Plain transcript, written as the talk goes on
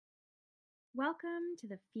Welcome to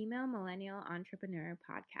the Female Millennial Entrepreneur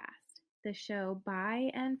Podcast, the show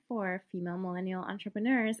by and for female millennial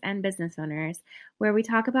entrepreneurs and business owners, where we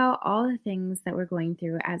talk about all the things that we're going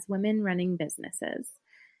through as women running businesses.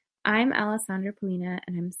 I'm Alessandra, and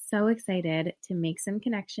I'm so excited to make some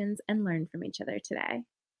connections and learn from each other today.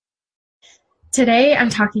 Today,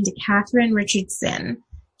 I'm talking to Catherine Richardson.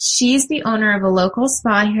 She's the owner of a local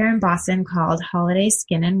spa here in Boston called Holiday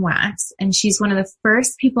Skin and Wax, and she's one of the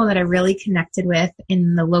first people that I really connected with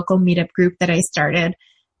in the local meetup group that I started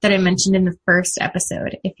that I mentioned in the first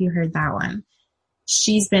episode, if you heard that one.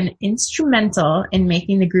 She's been instrumental in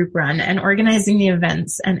making the group run and organizing the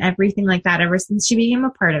events and everything like that ever since she became a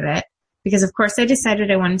part of it, because of course I decided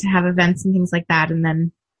I wanted to have events and things like that, and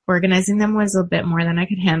then organizing them was a bit more than I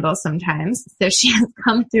could handle sometimes. So she has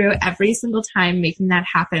come through every single time making that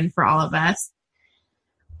happen for all of us.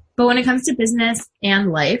 But when it comes to business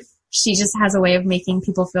and life, she just has a way of making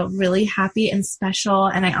people feel really happy and special.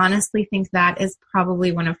 And I honestly think that is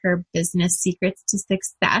probably one of her business secrets to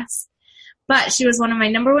success. But she was one of my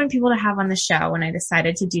number one people to have on the show when I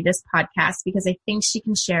decided to do this podcast, because I think she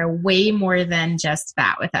can share way more than just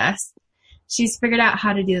that with us. She's figured out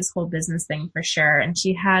how to do this whole business thing for sure, and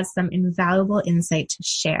she has some invaluable insight to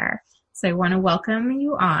share. So I want to welcome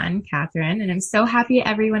you on, Catherine, and I'm so happy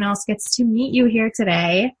everyone else gets to meet you here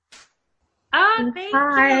today. Oh, thank you.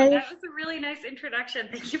 That was a really nice introduction.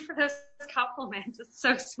 Thank you for those compliments. It's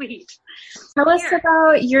so sweet. Tell us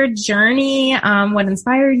about your journey, what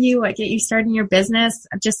inspired you, what get you started in your business.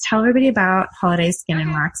 Just tell everybody about Holiday Skin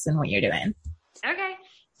and Wax and what you're doing. Okay.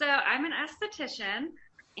 So I'm an esthetician,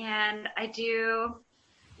 and I do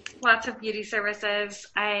lots of beauty services.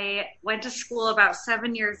 I went to school about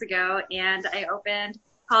 7 years ago, and I opened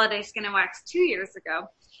Holiday Skin and Wax 2 years ago.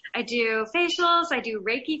 I do facials. I do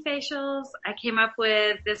Reiki facials. I came up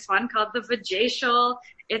with this one called the Vajacial.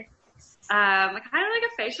 It's kind of like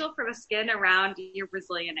a facial for the skin around your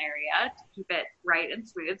Brazilian area to keep it bright and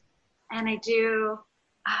smooth. And I do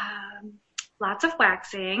lots of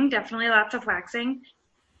waxing, definitely lots of waxing.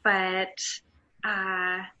 But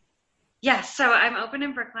so I'm open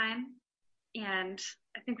in Brookline, and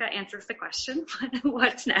I think that answers the question.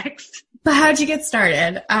 What's next? But how'd you get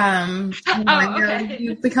started? Okay.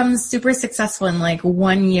 You've become super successful in like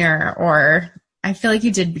 1 year, or I feel like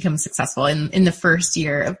you did become successful in the first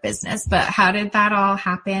year of business, but how did that all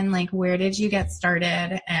happen? Like, where did you get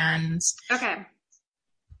started? And okay.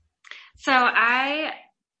 So I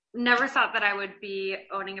never thought that I would be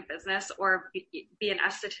owning a business or be an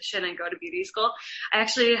esthetician and go to beauty school.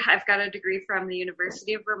 I've got a degree from the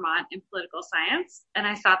University of Vermont in political science, and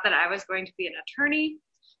I thought that I was going to be an attorney.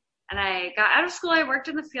 And I got out of school, I worked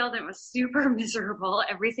in the field, and it was super miserable.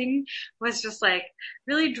 Everything was just like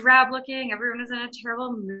really drab looking. Everyone was in a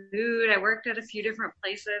terrible mood. I worked at a few different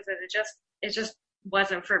places, and it just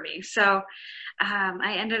wasn't for me. So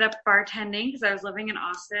I ended up bartending because I was living in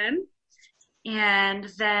Austin. And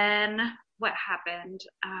then what happened?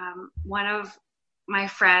 One of my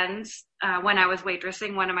friends, when I was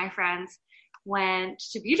waitressing, one of my friends went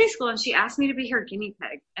to beauty school, and she asked me to be her guinea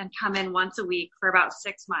pig and come in once a week for about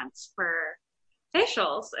 6 months for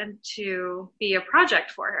facials and to be a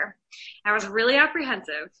project for her. I was really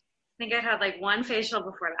apprehensive. I think I had like one facial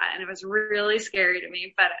before that, and it was really scary to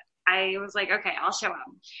me, but I was like, okay, I'll show up.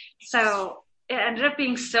 So it ended up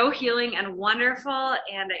being so healing and wonderful,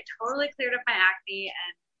 and I totally cleared up my acne,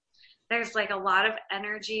 and there's like a lot of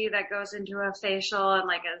energy that goes into a facial, and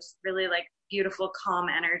like a really like beautiful, calm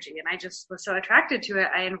energy. And I just was so attracted to it.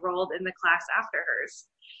 I enrolled in the class after hers.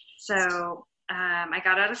 So I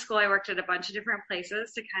got out of school. I worked at a bunch of different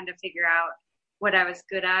places to kind of figure out what I was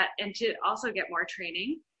good at and to also get more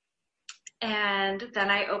training. And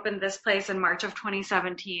then I opened this place in March of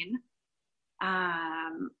 2017.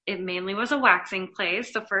 It mainly was a waxing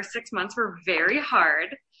place. The first 6 months were very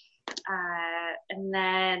hard. And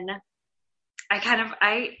then I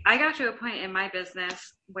got to a point in my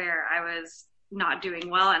business where I was not doing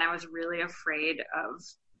well, and I was really afraid of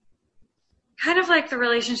kind of like the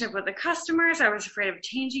relationship with the customers. I was afraid of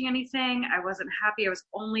changing anything. I wasn't happy. I was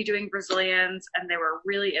only doing Brazilians, and they were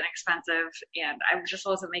really inexpensive, and I just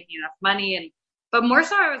wasn't making enough money. But more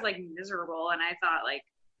so, I was like miserable, and I thought like,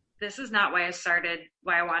 this is not why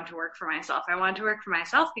I wanted to work for myself. I wanted to work for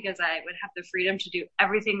myself because I would have the freedom to do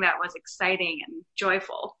everything that was exciting and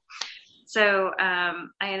joyful. So I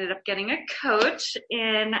ended up getting a coach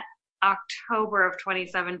in October of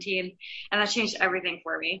 2017, and that changed everything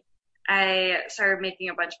for me. I started making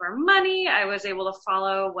a bunch more money. I was able to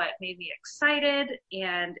follow what made me excited,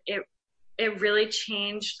 and it really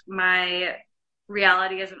changed my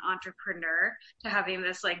reality as an entrepreneur to having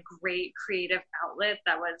this like great creative outlet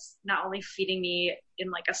that was not only feeding me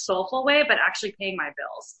in like a soulful way, but actually paying my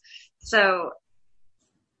bills. So,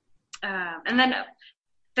 and then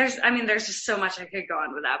there's just so much I could go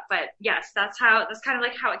on with that, but yes, that's kind of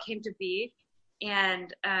like how it came to be.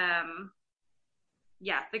 And,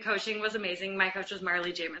 the coaching was amazing. My coach was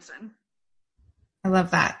Marley Jameson. I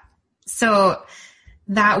love that. So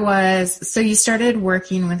you started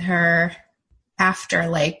working with her after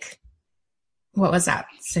like, what was that?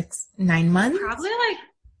 9 months? Probably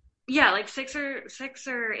like 6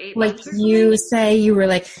 or 8 like months. Like you say you were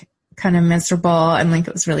like kind of miserable and like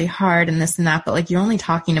it was really hard and this and that, but like you're only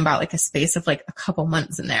talking about like a space of like a couple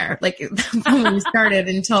months in there, like from when you started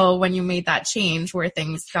until when you made that change where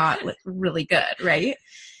things got like, really good, right?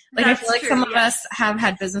 Like I feel like some of us have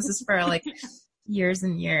had businesses for like years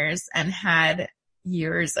and years and had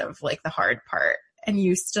years of like the hard part, and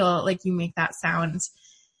you still like you make that sound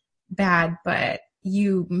bad, but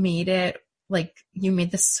you made it like you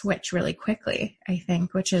made the switch really quickly, I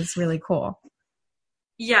think, which is really cool.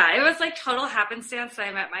 Yeah, it was like total happenstance that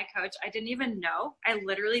I met my coach. I didn't even know. I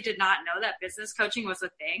literally did not know that business coaching was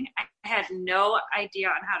a thing. I had no idea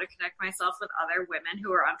on how to connect myself with other women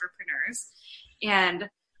who are entrepreneurs. And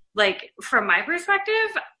like from my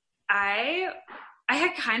perspective, I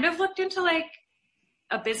had kind of looked into like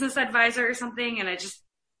a business advisor or something, and it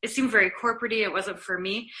seemed very corporate-y. It wasn't for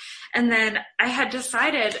me. And then I had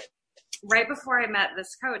decided right before I met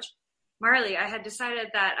this coach, Marley, I had decided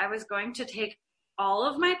that I was going to take all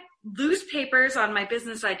of my loose papers on my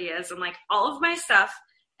business ideas and like all of my stuff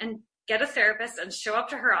and get a therapist and show up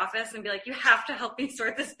to her office and be like, you have to help me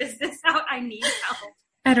sort this business out. I need help.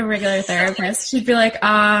 At a regular therapist, she'd be like,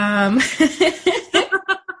 I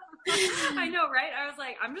know, right? I was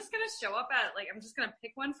like, I'm just going to show up I'm just going to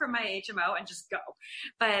pick one from my HMO and just go.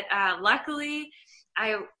 But luckily,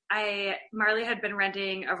 Marley had been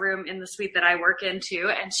renting a room in the suite that I work in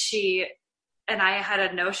too, and I had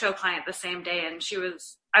a no-show client the same day, and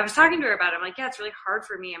I was talking to her about it. I'm like, yeah, it's really hard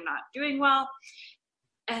for me. I'm not doing well.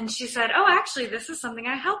 And she said, oh, actually, this is something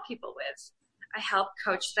I help people with. I help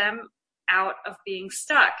coach them out of being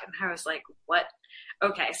stuck. And I was like, what?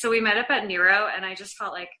 Okay. So we met up at Nero, and I just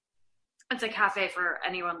felt like it's a cafe for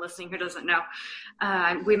anyone listening who doesn't know.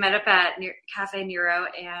 We met up at Cafe Nero,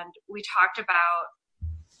 and we talked about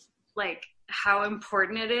like how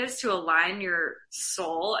important it is to align your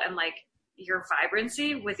soul and like your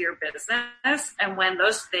vibrancy with your business. And when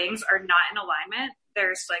those things are not in alignment,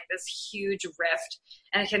 there's like this huge rift,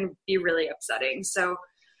 and it can be really upsetting. So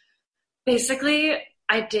basically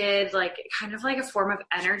I did like kind of like a form of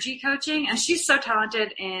energy coaching, and she's so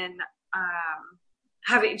talented in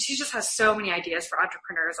she just has so many ideas for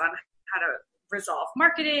entrepreneurs on how to resolve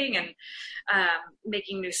marketing and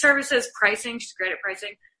making new services, pricing. She's great at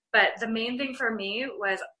pricing. But the main thing for me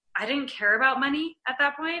was I didn't care about money at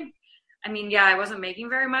that point. I mean, yeah, I wasn't making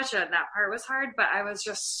very much, and that part was hard, but I was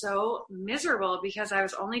just so miserable because I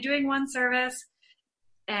was only doing one service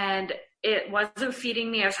and it wasn't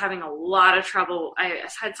feeding me. I was having a lot of trouble. I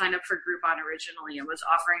had signed up for Groupon originally and was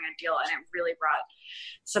offering a deal, and it really brought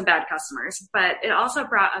some bad customers, but it also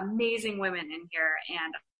brought amazing women in here,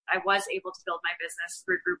 and I was able to build my business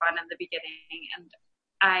through Groupon in the beginning. And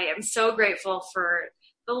I am so grateful for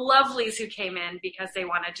the lovelies who came in because they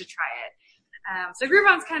wanted to try it. So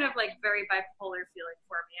Groupon's kind of like very bipolar feeling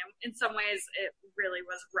for me. In some ways, it really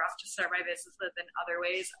was rough to start my business with. In other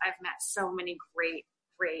ways, I've met so many great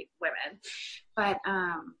women. But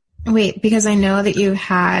wait, because I know that you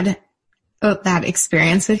had that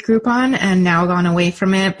experience with Groupon and now gone away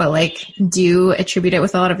from it, but like, do you attribute it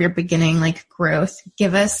with a lot of your beginning like growth?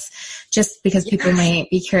 Give us, just because people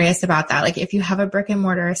might be curious about that. Like, if you have a brick and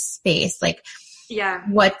mortar space, like, yeah,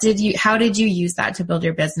 how did you use that to build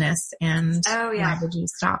your business, and why did you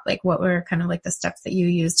stop? Like, what were kind of like the steps that you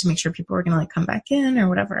used to make sure people were going to like come back in or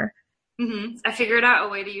whatever? Mm-hmm. I figured out a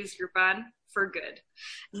way to use Groupon for good,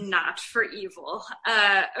 not for evil.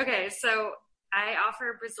 Okay, so I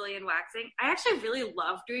offer Brazilian waxing. I actually really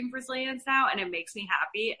love doing Brazilians now, and it makes me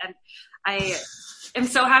happy. And I am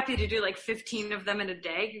so happy to do like 15 of them in a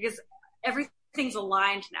day because everything's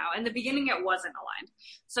aligned now. In the beginning, it wasn't aligned.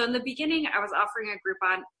 So in the beginning, I was offering a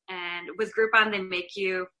Groupon, and with Groupon, they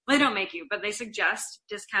don't make you, but they suggest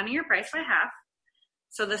discounting your price by half.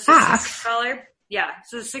 So the $64,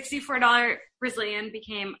 so the $64 Brazilian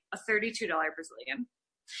became a $32 Brazilian.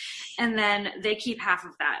 And then they keep half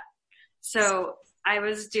of that. So I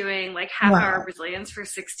was doing like half-hour Brazilians for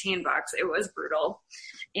 $16. It was brutal.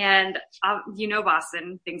 And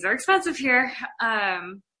Boston, things are expensive here.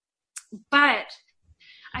 But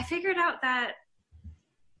I figured out that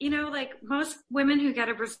like most women who get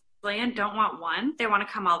a Brazilian don't want one. They want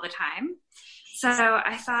to come all the time. So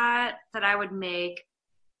I thought that I would make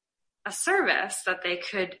a service that they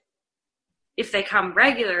could, if they come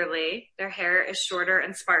regularly, their hair is shorter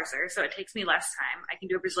and sparser, so it takes me less time. I can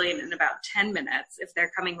do a Brazilian in about 10 minutes if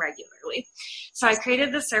they're coming regularly. So I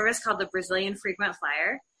created this service called the Brazilian Frequent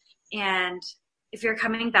Flyer. And if you're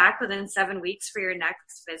coming back within 7 weeks for your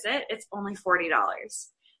next visit, it's only $40.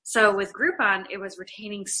 So with Groupon, it was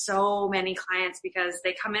retaining so many clients because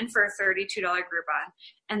they come in for a $32 Groupon.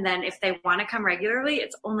 And then if they want to come regularly,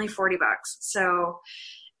 it's only $40. So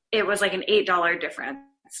it was like an $8 difference.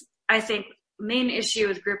 I think main issue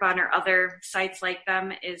with Groupon or other sites like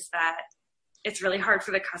them is that it's really hard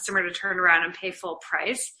for the customer to turn around and pay full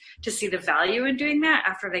price to see the value in doing that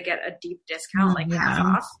after they get a deep discount, like half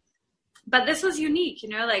off. But this was unique,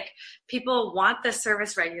 like people want this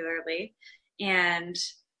service regularly. And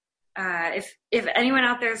if anyone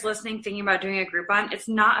out there is listening, thinking about doing a Groupon, it's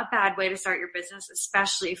not a bad way to start your business,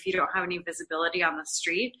 especially if you don't have any visibility on the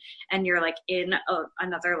street and you're like in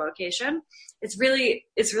another location. It's really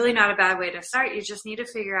not a bad way to start. You just need to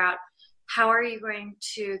figure out how are you going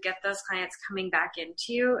to get those clients coming back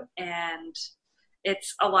into you. And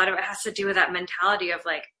a lot of it has to do with that mentality of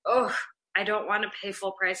like, oh, I don't want to pay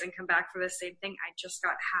full price and come back for the same thing. I just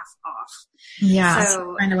got half off. Yeah.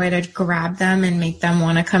 So find a way to grab them and make them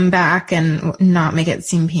want to come back and not make it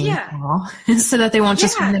seem painful so that they won't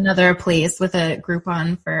just find another place with a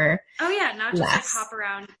Groupon for not just like hop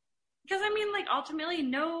around. Because ultimately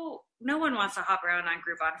no one wants to hop around on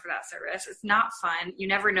Groupon for that service. It's not fun. You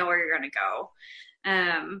never know where you're going to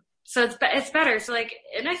go. So it's better. So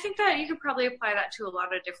and I think that you could probably apply that to a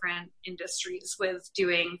lot of different industries with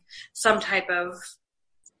doing some type of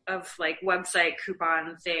like website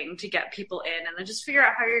coupon thing to get people in and then just figure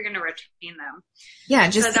out how you're going to retain them. Yeah.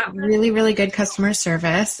 Just really, really good customer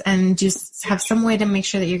service and just have some way to make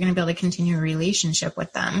sure that you're going to be able to continue a relationship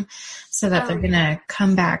with them so that they're going to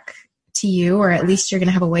come back to you, or at least you're going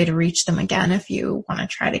to have a way to reach them again if you want to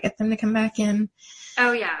try to get them to come back in.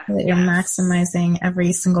 Oh, yeah. So that you're maximizing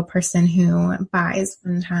every single person who buys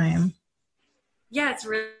one time. Yeah, it's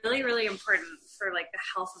really, really important for like the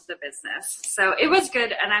health of the business. So it was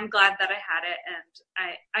good, and I'm glad that I had it,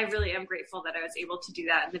 and I really am grateful that I was able to do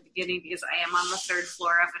that in the beginning because I am on the third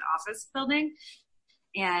floor of an office building,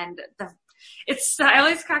 and I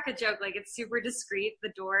always crack a joke, like it's super discreet.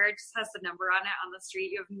 The door just has the number on it on the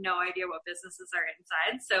street. You have no idea what businesses are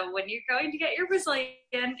inside. So when you're going to get your Brazilian,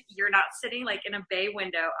 you're not sitting like in a bay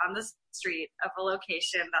window on the street of a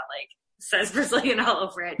location that like says Brazilian all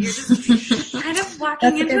over it. You're just kind of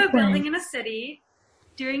walking into a building in a city,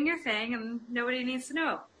 doing your thing, and nobody needs to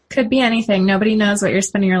know. Could be anything. Nobody knows what you're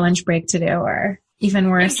spending your lunch break to do, or even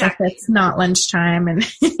worse, if it's not lunchtime and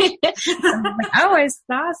I'm like, oh, I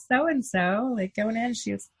saw so-and-so like going in.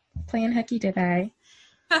 She was playing hooky today.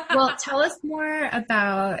 Well, tell us more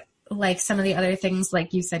about like some of the other things,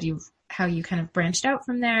 like you said, how you kind of branched out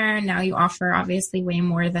from there. Now you offer obviously way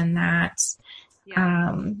more than that.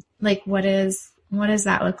 Yeah. Like what does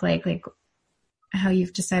that look like? Like how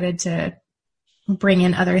you've decided to bring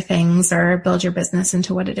in other things or build your business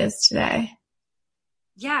into what it is today?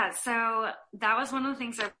 Yeah, so that was one of the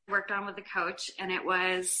things I worked on with the coach, and it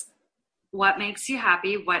was what makes you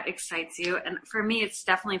happy, what excites you. And for me, it's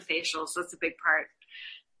definitely facials. So that's a big part.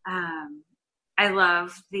 I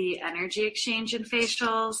love the energy exchange in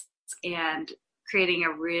facials and creating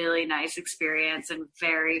a really nice experience and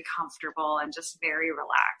very comfortable and just very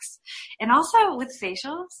relaxed. And also with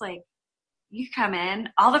facials, like you come in,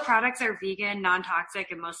 all the products are vegan,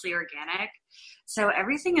 non-toxic, and mostly organic. So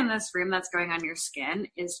everything in this room that's going on your skin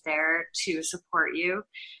is there to support you.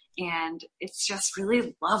 And it's just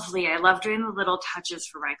really lovely. I love doing the little touches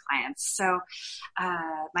for my clients. So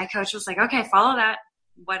my coach was like, okay, follow that.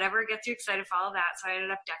 Whatever gets you excited, follow that. So I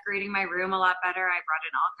ended up decorating my room a lot better. I brought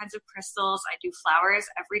in all kinds of crystals. I do flowers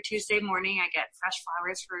every Tuesday morning. I get fresh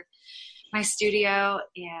flowers for my studio.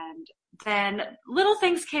 And then little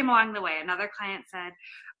things came along the way. Another client said,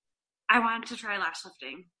 I want to try lash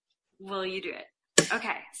lifting. Will you do it?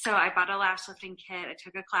 Okay. So I bought a lash lifting kit. I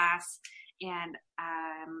took a class, and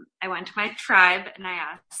I went to my tribe and I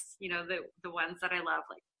asked, the ones that I love,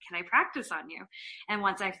 like, can I practice on you? And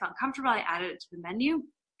once I felt comfortable, I added it to the menu.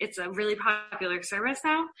 It's a really popular service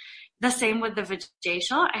now. The same with the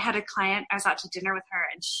vajacial. I had a client, I was out to dinner with her,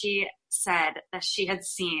 and she said that she had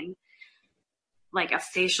seen like a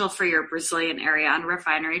facial for your Brazilian area on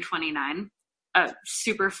Refinery 29. A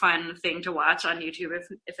super fun thing to watch on YouTube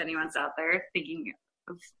if anyone's out there thinking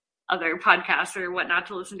of other podcasts or whatnot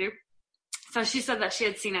to listen to. So she said that she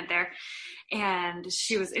had seen it there, and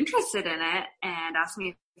she was interested in it and asked me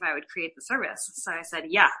if I would create the service. So I said,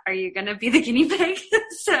 yeah, are you going to be the guinea pig?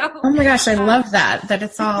 So, oh my gosh, I love that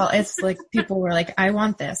it's like people were like, I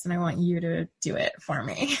want this and I want you to do it for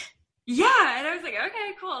me. Yeah. And I was like,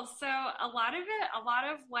 okay, cool. So a lot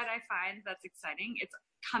of what I find that's exciting, it's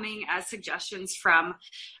coming as suggestions from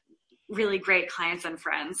really great clients and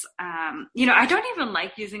friends. I don't even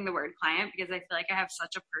like using the word client because I feel like I have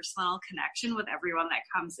such a personal connection with everyone that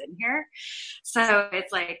comes in here. So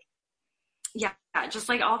it's like, yeah, just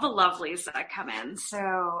like all the lovelies that come in.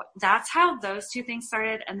 So that's how those two things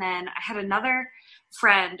started. And then I had another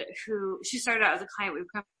friend who, she started out as a client. We've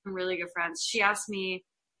become really good friends. She asked me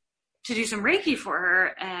to do some Reiki for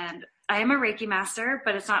her. And I am a Reiki master,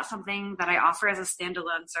 but it's not something that I offer as a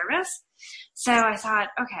standalone service. So I thought,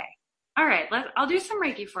 okay, all right, I'll do some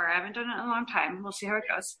Reiki for her. I haven't done it in a long time. We'll see how it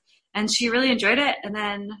goes. And she really enjoyed it. And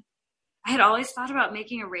then I had always thought about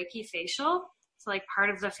making a Reiki facial. So like part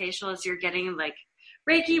of the facial is you're getting like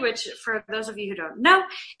Reiki, which for those of you who don't know,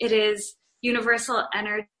 it is universal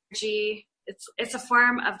energy. It's a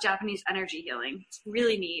form of Japanese energy healing. It's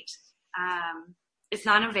really neat. It's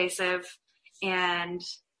non-invasive, and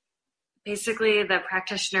basically the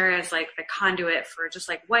practitioner is like the conduit for just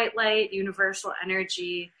like white light, universal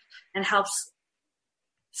energy, and helps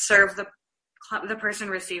serve the person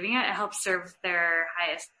receiving it. It helps serve their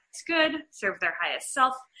highest good, serve their highest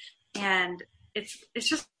self, and it's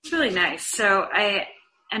just really nice. So I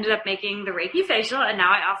ended up making the Reiki facial, and now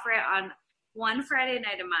I offer it on one Friday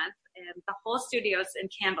night a month, and the whole studio's in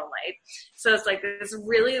candlelight. So it's like this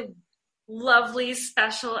really lovely,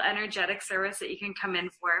 special, energetic service that you can come in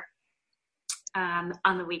for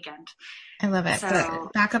on the weekend. I love it. So,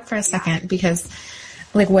 but back up for a second, because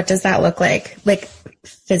like, what does that look like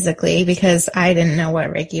physically? Because I didn't know what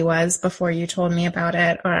Reiki was before you told me about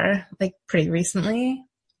it, or like pretty recently.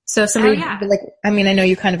 So if somebody, I know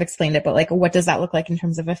you kind of explained it, but like, what does that look like in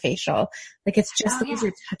terms of a facial? Like, it's just because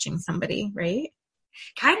you're touching somebody, right?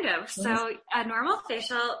 Kind of. So a normal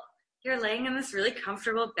facial, you're laying in this really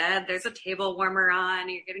comfortable bed. There's a table warmer on.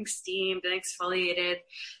 You're getting steamed and exfoliated.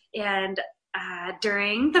 And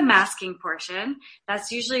during the masking portion,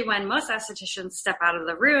 that's usually when most estheticians step out of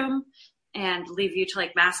the room and leave you to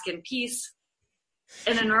like mask in peace.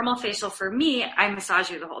 In a normal facial for me, I massage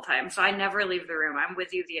you the whole time. So I never leave the room. I'm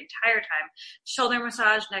with you the entire time. Shoulder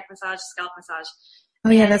massage, neck massage, scalp massage. Oh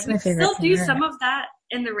yeah, that's my favorite. We'll do some of that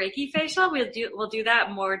in the Reiki facial. We'll do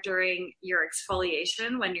that more during your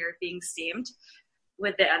exfoliation when you're being steamed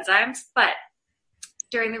with the enzymes. But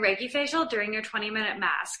during the Reiki facial, during your 20-minute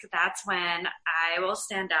mask, that's when I will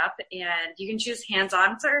stand up, and you can choose hands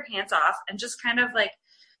on or hands off, and just kind of like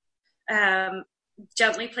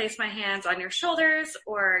gently place my hands on your shoulders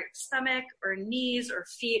or stomach or knees or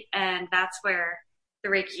feet, and that's where the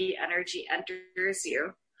Reiki energy enters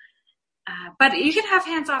you. But you can have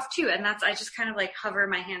hands off too, and I just kind of like hover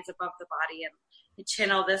my hands above the body and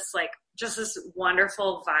channel this like just this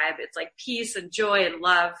wonderful vibe. It's like peace and joy and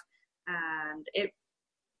love, and it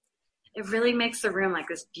really makes the room like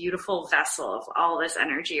this beautiful vessel of all this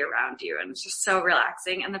energy around you, and it's just so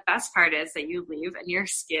relaxing. And the best part is that you leave and your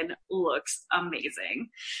skin looks amazing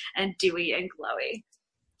and dewy and glowy.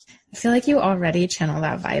 I feel like you already channel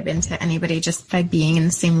that vibe into anybody just by being in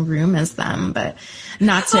the same room as them, but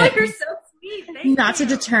not to, you're so sweet. Thank you. To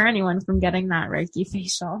deter anyone from getting that Reiki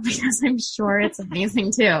facial, because I'm sure it's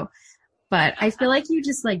amazing too. But I feel like you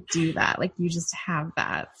just like do that, like you just have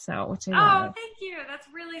that. So, which I love. Oh, thank you. That's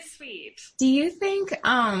really sweet. Do you think,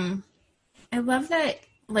 I love that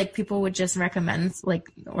like people would just recommend like,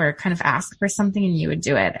 or kind of ask for something and you would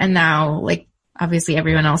do it. And now like, obviously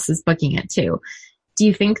everyone else is booking it too. Do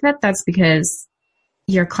you think that that's because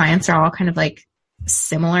your clients are all kind of like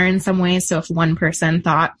similar in some ways? So if one person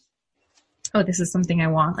thought, oh, this is something I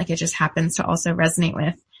want, like it just happens to also resonate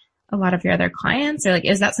with a lot of your other clients? Or like,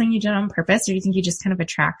 is that something you did on purpose? Or do you think you just kind of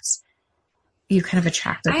attract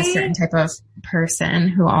like a certain type of person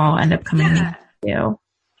who all end up coming to you?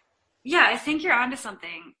 Yeah, I think you're onto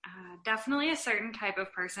something. Definitely a certain type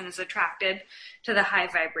of person is attracted to the high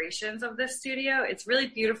vibrations of this studio. It's really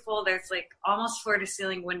beautiful. There's like almost floor to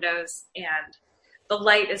ceiling windows, and the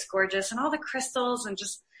light is gorgeous, and all the crystals, and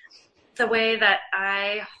just the way that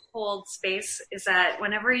I hold space is that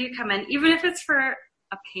whenever you come in, even if it's for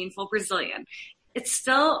a painful Brazilian, it's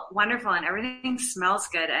still wonderful and everything smells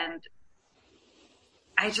good. And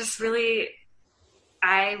I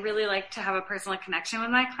really like to have a personal connection with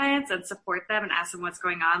my clients and support them and ask them what's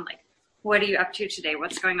going on. Like, what are you up to today?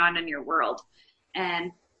 What's going on in your world?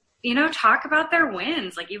 And talk about their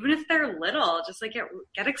wins, like even if they're little, just like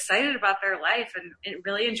get excited about their life and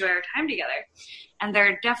really enjoy our time together. And there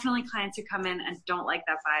are definitely clients who come in and don't like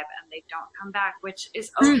that vibe and they don't come back, which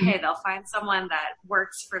is okay. They'll find someone that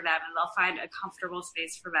works for them and they'll find a comfortable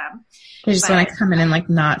space for them. They just want to come in and like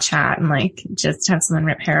not chat and like just have someone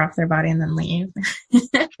rip hair off their body and then leave.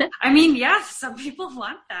 I mean, yeah, some people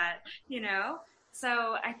want that,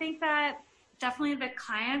 So I think that definitely the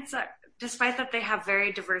clients are, despite that they have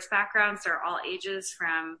very diverse backgrounds, they're all ages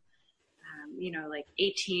from, like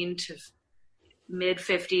 18 to mid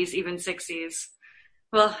 50s, even 60s.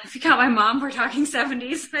 Well, if you count my mom, we're talking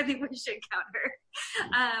 70s. I think we should count her.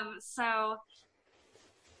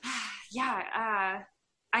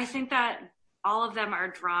 I think that all of them are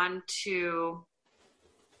drawn to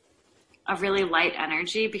a really light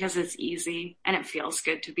energy because it's easy and it feels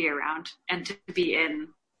good to be around and to be in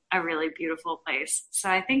a really beautiful place. So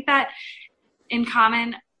I think that in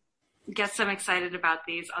common gets them excited about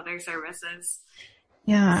these other services.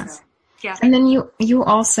 Yeah. So, yeah. And then you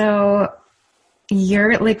also,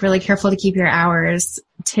 you're like really careful to keep your hours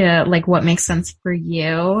to like what makes sense for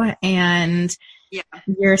you. And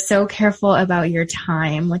you're so careful about your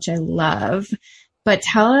time, which I love. But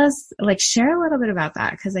tell us, like, share a little bit about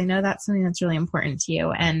that, because I know that's something that's really important to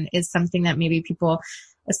you and is something that maybe people,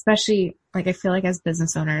 especially, like, I feel like as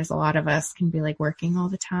business owners, a lot of us can be like working all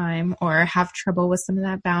the time or have trouble with some of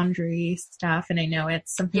that boundary stuff. And I know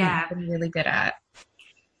it's something that you've been really good at.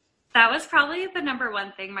 That was probably the number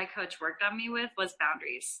one thing my coach worked on me with was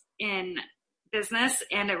boundaries in business.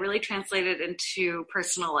 And it really translated into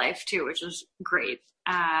personal life too, which was great.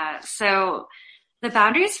 So the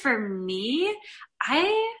boundaries for me,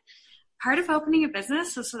 part of opening a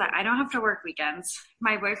business is so that I don't have to work weekends.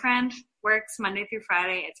 My boyfriend works Monday through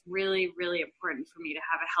Friday. It's really, really important for me to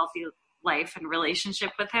have a healthy life and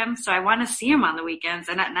relationship with him. So I want to see him on the weekends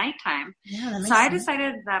and at nighttime. Yeah, so I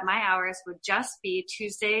decided that my hours would just be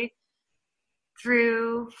Tuesday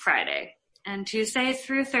through Friday. And Tuesday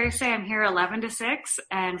through Thursday, I'm here 11 to 6.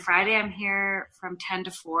 And Friday, I'm here from 10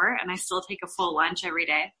 to 4. And I still take a full lunch every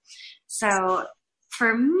day. So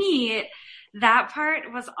for me, that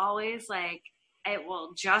part was always like, it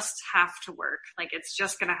will just have to work. Like, it's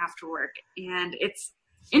just going to have to work. And it's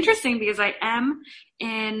interesting because I am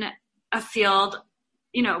in a field,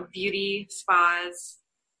 beauty spas,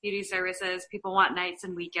 beauty services. People want nights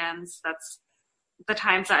and weekends. That's the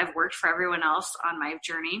times that I've worked for everyone else on my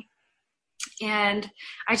journey. And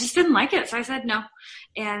I just didn't like it. So I said no.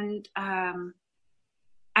 And I'm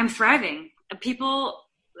thriving. People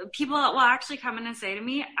will actually come in and say to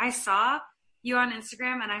me, I saw you on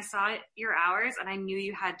Instagram and I saw your hours and I knew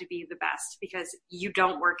you had to be the best because you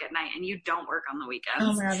don't work at night and you don't work on the weekends.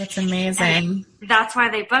 Oh, wow, that's amazing. And that's why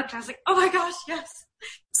they booked. I was like, oh my gosh, yes.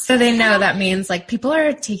 So they know that means like people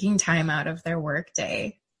are taking time out of their work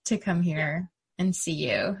day to come here and see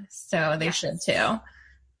you. So they should too.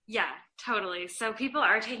 Yeah, totally. So people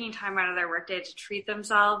are taking time out of their workday to treat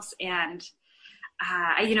themselves. And,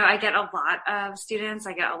 I get a lot of students.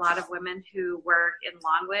 I get a lot of women who work in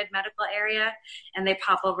Longwood medical area and they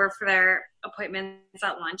pop over for their appointments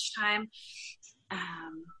at lunchtime.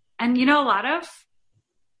 And, a lot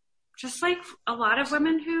of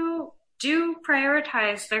women who do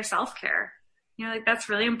prioritize their self-care. That's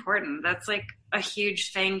really important. That's like a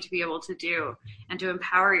huge thing to be able to do and to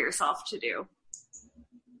empower yourself to do.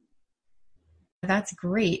 That's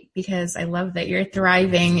great because I love that you're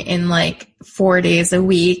thriving in like 4 days a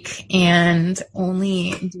week and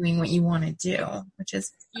only doing what you want to do, which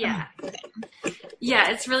is amazing. Yeah,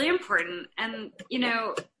 it's really important. And,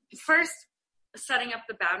 first setting up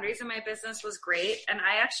the boundaries in my business was great. And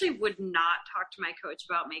I actually would not talk to my coach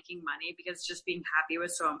about making money because just being happy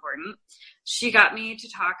was so important. She got me to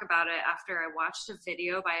talk about it after I watched a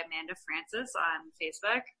video by Amanda Francis on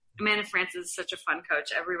Facebook. Amanda Francis is such a fun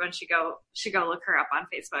coach. Everyone should go look her up on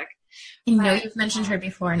Facebook. You've mentioned her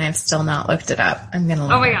before and I've still not looked it up. I'm going to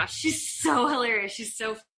look. Oh my gosh. She's so hilarious. She's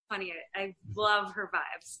so funny. I love her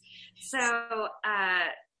vibes. So,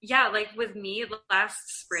 with me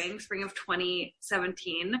last spring of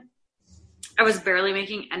 2017, I was barely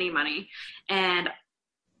making any money. And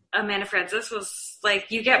Amanda Francis was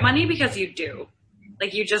like, you get money because you do.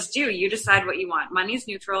 Like, you just do. You decide what you want. Money's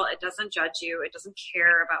neutral. It doesn't judge you. It doesn't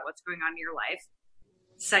care about what's going on in your life.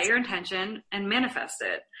 Set your intention and manifest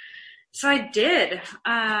it. So I did.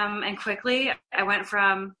 And quickly I went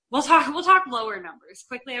from, we'll talk lower numbers.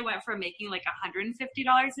 Quickly I went from making like $150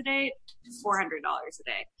 a day to $400 a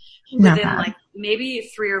day within like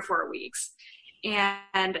maybe 3 or 4 weeks.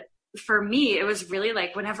 And for me, it was really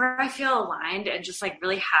like whenever I feel aligned and just like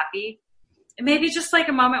really happy maybe just like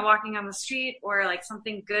a moment walking on the street, or like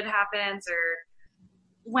something good happens, or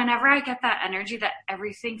whenever I get that energy that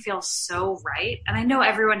everything feels so right. And I know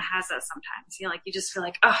everyone has that sometimes, you know, like you just feel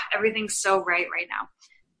like, oh, everything's so right now.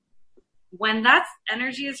 When that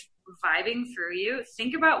energy is vibing through you,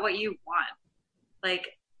 think about what you want. Like,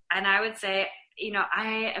 and I would say, you know,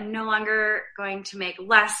 I am no longer going to make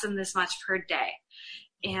less than this much per day.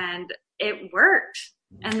 And it worked.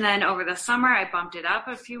 And then over the summer, I bumped it up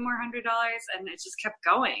a few more $100, and it just kept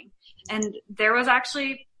going. And there was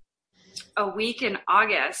actually a week in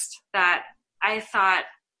August that I thought,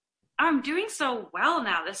 I'm doing so well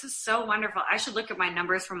now. This is so wonderful. I should look at my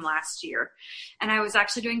numbers from last year. And I was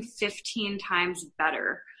actually doing 15 times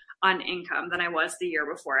better on income than I was the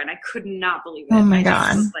year before. And I could not believe it. Oh my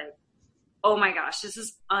God. Was like, oh my gosh, this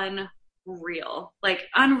is unreal. Like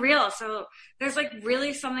unreal. So there's like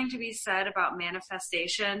really something to be said about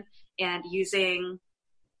manifestation and using,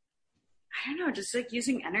 I don't know, just like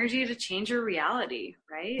using energy to change your reality,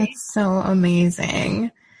 right? That's so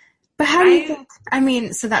amazing. But how do you think, I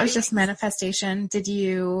mean, so that was just manifestation. Did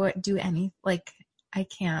you do any, like, I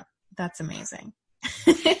can't, that's amazing.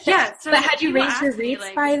 Yeah. So but had you raised your rates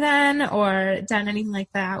by then or done anything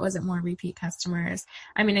like that? Was it more repeat customers?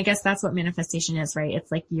 I mean, I guess that's what manifestation is, right?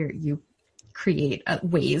 It's like you create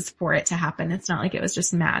ways for it to happen. It's not like it was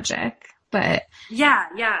just magic, but. Yeah.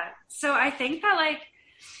 So I think that like,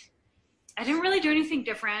 I didn't really do anything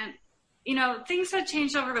different. You know, things had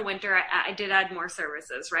changed over the winter. I did add more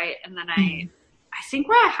services, right? And then I think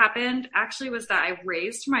what happened actually was that I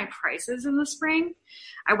raised my prices in the spring.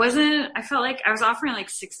 I felt like I was offering like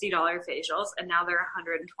 $60 facials, and now they're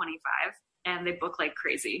 $125, and they book like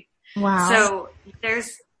crazy. Wow. So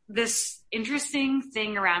there's this interesting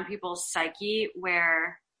thing around people's psyche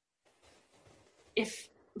where if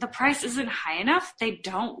the price isn't high enough, they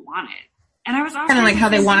don't want it. And I was kind of like how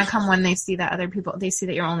they want to come when they see that they see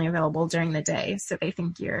that you're only available during the day. So they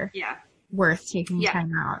think you're worth taking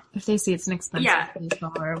time out. If they see it's an expensive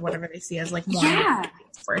facial or whatever they see as like more,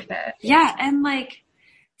 it's worth it. Yeah. And like,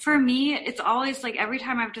 for me, it's always like every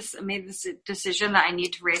time I've just made this decision that I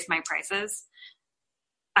need to raise my prices,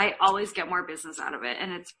 I always get more business out of it.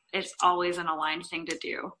 And it's always an aligned thing to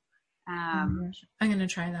do. I'm going to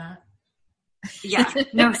try that. Yeah,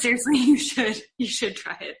 no, seriously, you should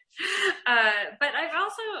try it. But I've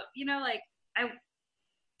also, you know, like, I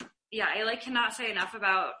like cannot say enough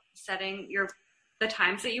about setting the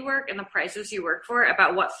times that you work and the prices you work for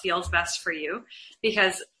about what feels best for you,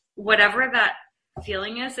 because whatever that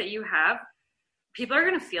feeling is that you have, people are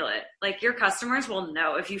going to feel it. Like your customers will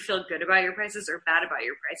know if you feel good about your prices or bad about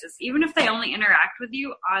your prices, even if they only interact with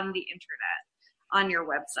you on the internet, on your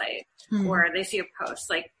website, or they see a post.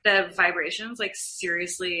 Like the vibrations, like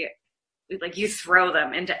seriously, like you throw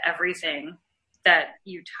them into everything that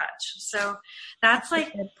you touch. So that's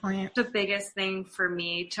like the biggest thing for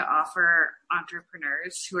me to offer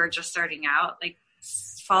entrepreneurs who are just starting out. Like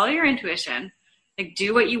follow your intuition, like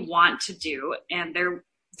do what you want to do, and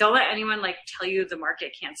don't let anyone like tell you the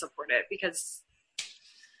market can't support it, because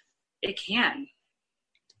it can.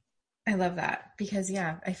 I love that because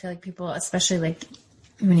I feel like people, especially like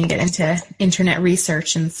when you get into internet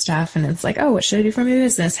research and stuff, and it's like, oh, what should I do for my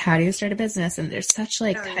business? How do you start a business? And there's such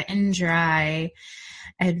like cut and dry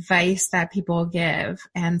advice that people give.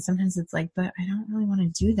 And sometimes it's like, but I don't really want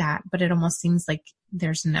to do that. But it almost seems like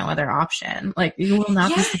there's no other option. Like you will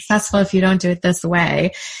not be successful if you don't do it this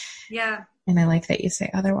way. Yeah. And I like that you say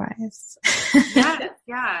otherwise.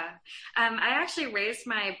 Yeah. I actually raised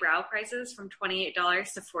my brow prices from $28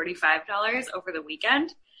 to $45 over the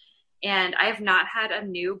weekend. And I have not had a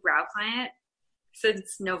new brow client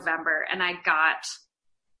since November. And I got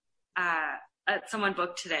someone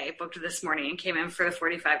booked this morning and came in for the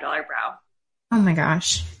 $45 brow. Oh my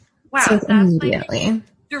gosh. Wow. So that's immediately. Like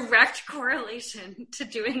direct correlation to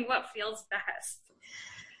doing what feels best.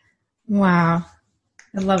 Wow.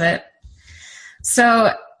 I love it.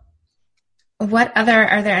 So are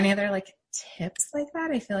there any other like tips like that?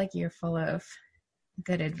 I feel like you're full of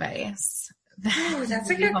good advice. Oh, that's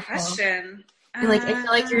a good question. Like I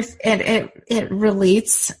feel like it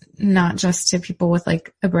relates not just to people with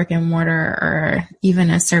like a brick and mortar or even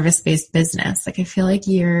a service-based business. Like I feel like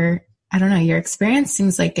your experience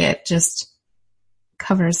seems like it just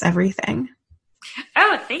covers everything.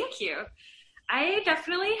 Oh, thank you. I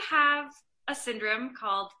definitely have a syndrome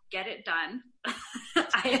called get it done.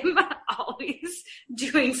 I am always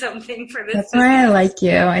doing something for this. That's why I like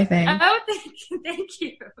you, I think. Oh, thank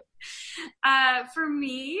you. For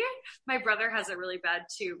me, my brother has it really bad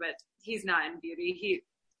too, but he's not in beauty.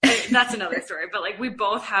 That's another story. But like we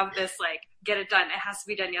both have this like get it done. It has to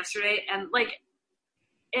be done yesterday, and like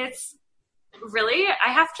it's really,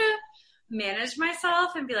 I have to manage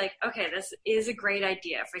myself and be like, okay, this is a great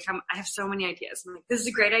idea. I have so many ideas. I'm like, this is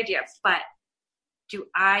a great idea, but do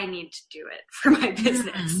I need to do it for my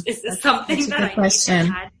business? Is this something that I need to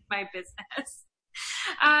add to my business?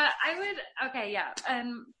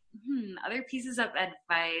 Other pieces of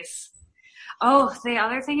advice. Oh, the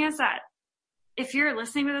other thing is that if you're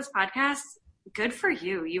listening to this podcast, good for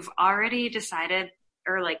you. You've already decided,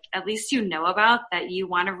 or like at least you know about that you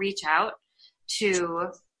want to reach out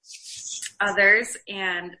to others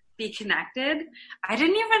and be connected. I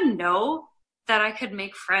didn't even know that I could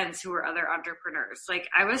make friends who were other entrepreneurs. Like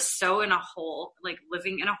I was so in a hole, like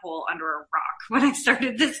living in a hole under a rock when I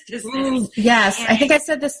started this business. Ooh, yes. And I think I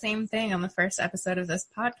said the same thing on the first episode of this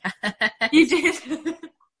podcast. You did?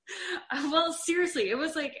 Well, seriously,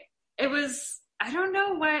 I don't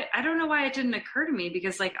know why it didn't occur to me,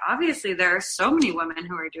 because like, obviously there are so many women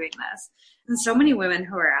who are doing this and so many women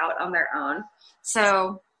who are out on their own.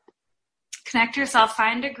 So connect yourself,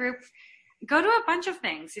 find a group, go to a bunch of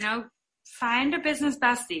things, find a business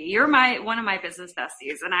bestie. You're one of my business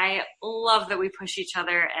besties, and I love that we push each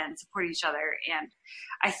other and support each other. And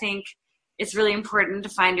I think it's really important to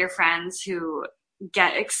find your friends who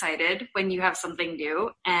get excited when you have something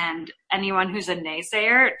new, and anyone who's a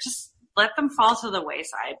naysayer, just let them fall to the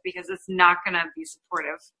wayside, because it's not going to be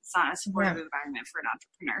supportive. It's not a supportive environment for an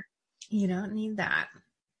entrepreneur. You don't need that.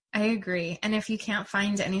 I agree. And if you can't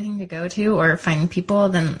find anything to go to or find people,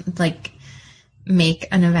 then like make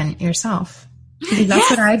an event yourself. Because that's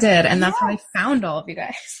what I did. And that's how I found all of you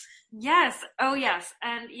guys. Yes. Oh, yes.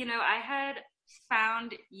 And, I had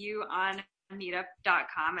found you on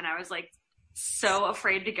meetup.com, and I was like so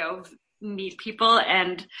afraid to go meet people.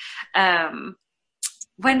 And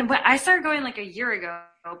when I started going like a year ago,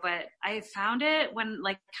 but I found it when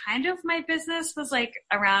like kind of my business was like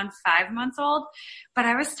around 5 months old, but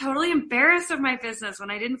I was totally embarrassed of my business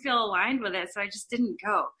when I didn't feel aligned with it. So I just didn't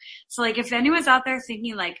go. So like, if anyone's out there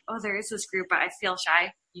thinking like, oh, there is this group, but I feel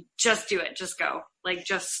shy, you just do it. Just go. Like,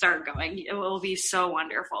 just start going. It will be so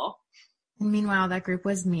wonderful. And meanwhile, that group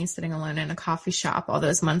was me sitting alone in a coffee shop all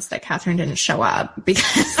those months that Catherine didn't show up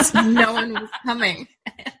because no one was coming.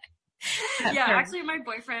 Yeah, actually my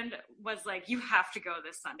boyfriend was like, you have to go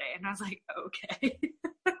this Sunday. And I was like, okay.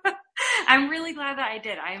 I'm really glad that I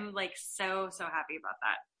did. I'm like so happy about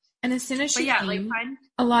that. And as soon as she came, like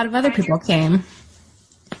a lot of other people came.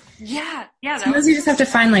 Yeah. Sometimes you just have to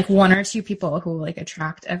find like one or two people who like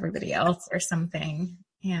attract everybody else or something.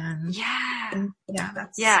 And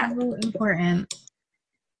that's so important.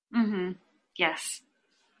 Mm-hmm. Yes.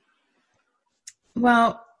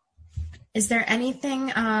 Well, is there anything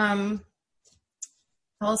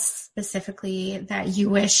else specifically that you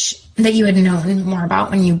wish that you had known more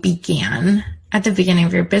about when you began at the beginning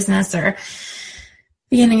of your business or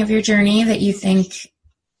beginning of your journey that you think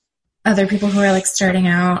other people who are like starting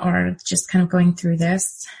out or just kind of going through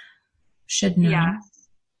this should know? Yeah.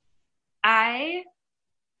 I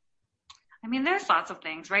mean, there's lots of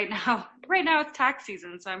things right now. Right now it's tax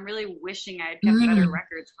season, so I'm really wishing I had kept better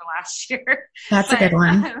records for last year. That's a good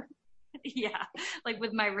one. Yeah, like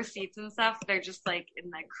with my receipts and stuff, they're just like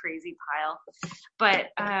in that crazy pile.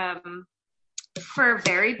 But for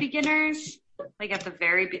very beginners, like at the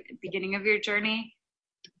very beginning of your journey,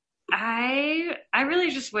 I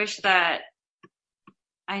really just wish that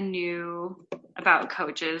I knew about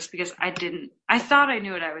coaches, because I thought I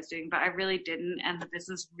knew what I was doing, but I really didn't. And the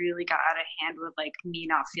business really got out of hand with like me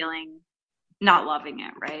not loving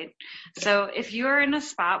it. Right. So if you're in a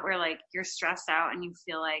spot where like you're stressed out and you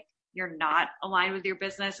feel like you're not aligned with your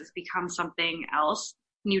business, it's become something else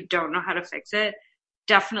and you don't know how to fix it,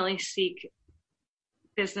 definitely seek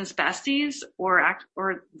business besties or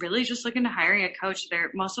really just look into hiring a coach.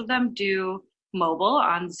 Most of them do mobile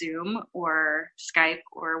on Zoom or Skype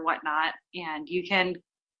or whatnot. And you can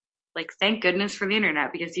like, thank goodness for the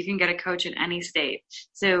internet, because you can get a coach in any state.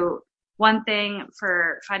 So one thing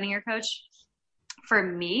for finding your coach, for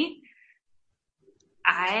me,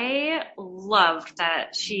 I loved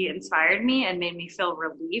that she inspired me and made me feel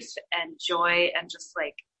relief and joy. And just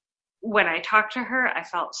like when I talked to her, I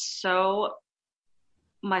felt so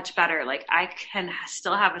much better. Like I can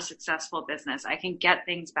still have a successful business. I can get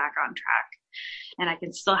things back on track and I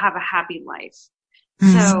can still have a happy life.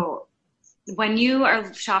 Mm-hmm. So when you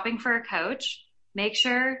are shopping for a coach, make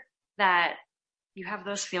sure that you have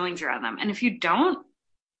those feelings around them. And if you don't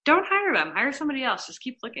hire them, hire somebody else. Just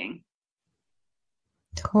keep looking.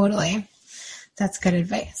 Totally. That's good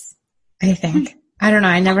advice, I think. I don't know.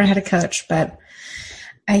 I never had a coach, but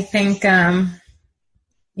I think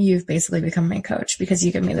you've basically become my coach because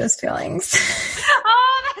you give me those feelings.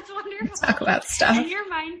 Oh, that's wonderful. your talk about stuff. And you're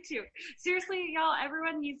mine too. Seriously, y'all,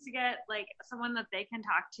 everyone needs to get like someone that they can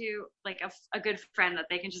talk to, like a good friend that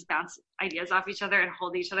they can just bounce ideas off each other and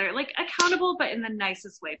hold each other like accountable, but in the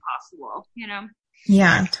nicest way possible, you know?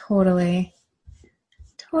 Yeah, totally.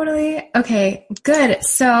 Totally. Okay, good.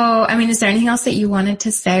 So, I mean, is there anything else that you wanted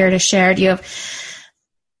to say or to share? Do you have...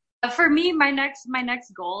 For me, my next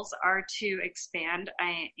goals are to expand.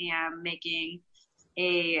 I am making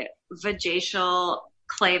a vajacial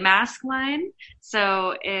clay mask line.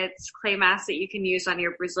 So it's clay masks that you can use on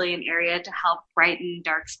your Brazilian area to help brighten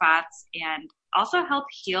dark spots and also help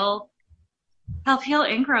heal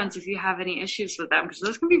ingrowns if you have any issues with them, because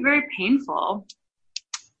those can be very painful.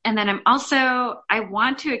 And then I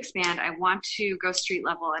want to expand. I want to go street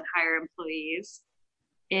level and hire employees.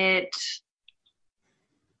 It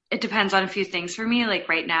depends on a few things for me. Like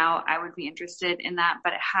right now, I would be interested in that,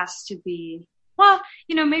 but it has to be, well,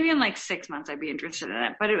 you know, maybe in like 6 months I'd be interested in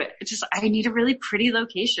it. But I need a really pretty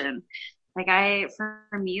location. Like for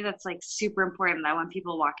me, that's like super important that when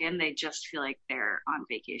people walk in, they just feel like they're on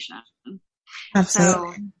vacation.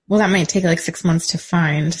 Absolutely. So, well, that might take like 6 months to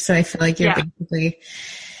find. So I feel like you're basically,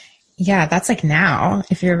 that's like now,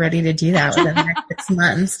 if you're ready to do that within the next 6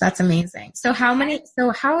 months, that's amazing. So how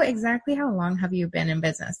long have you been in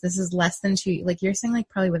business? This is less than 2, like you're saying, like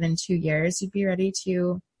probably within 2 years, you'd be ready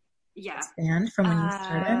to expand from when you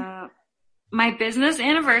started? My business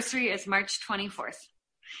anniversary is March 24th.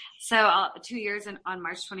 So 2 years on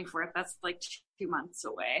March 24th, that's like 2 months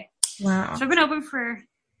away. Wow. So I've been open for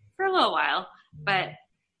a little while, but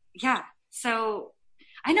yeah. So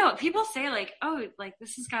I know people say like, oh, like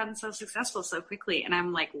this has gotten so successful so quickly. And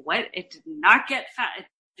I'm like, what? It did not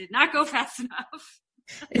go fast enough.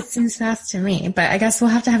 It seems fast to me, but I guess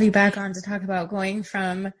we'll have to have you back on to talk about going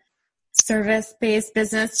from service-based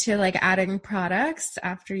business to like adding products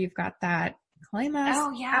after you've got that clay mask.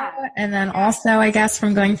 Oh yeah. Out. And then also, I guess,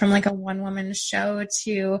 from going from like a one-woman show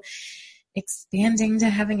to expanding to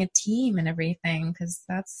having a team and everything, because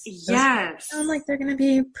sound like they're going to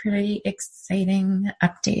be pretty exciting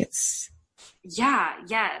updates.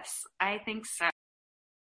 Yes, I think so.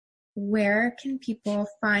 Where can people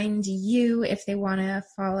find you if they want to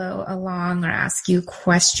follow along or ask you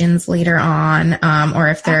questions later on, or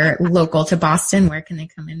if they're local to Boston, where can they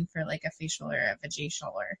come in for like a facial or a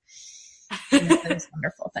vajacial or those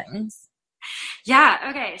wonderful things?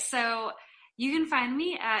 Yeah, okay, so you can find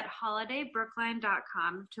me at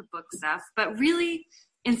holidaybrookline.com to book stuff, but really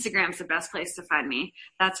Instagram's the best place to find me.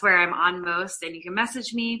 That's where I'm on most, and you can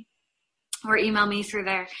message me or email me through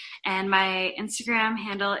there. And my Instagram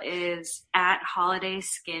handle is at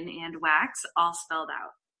holidayskinandwax, all spelled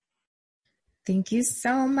out. Thank you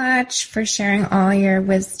so much for sharing all your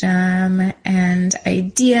wisdom and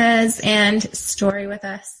ideas and story with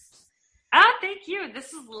us. Thank you.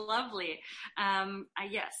 This is lovely.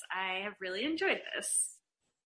 Yes, I have really enjoyed this.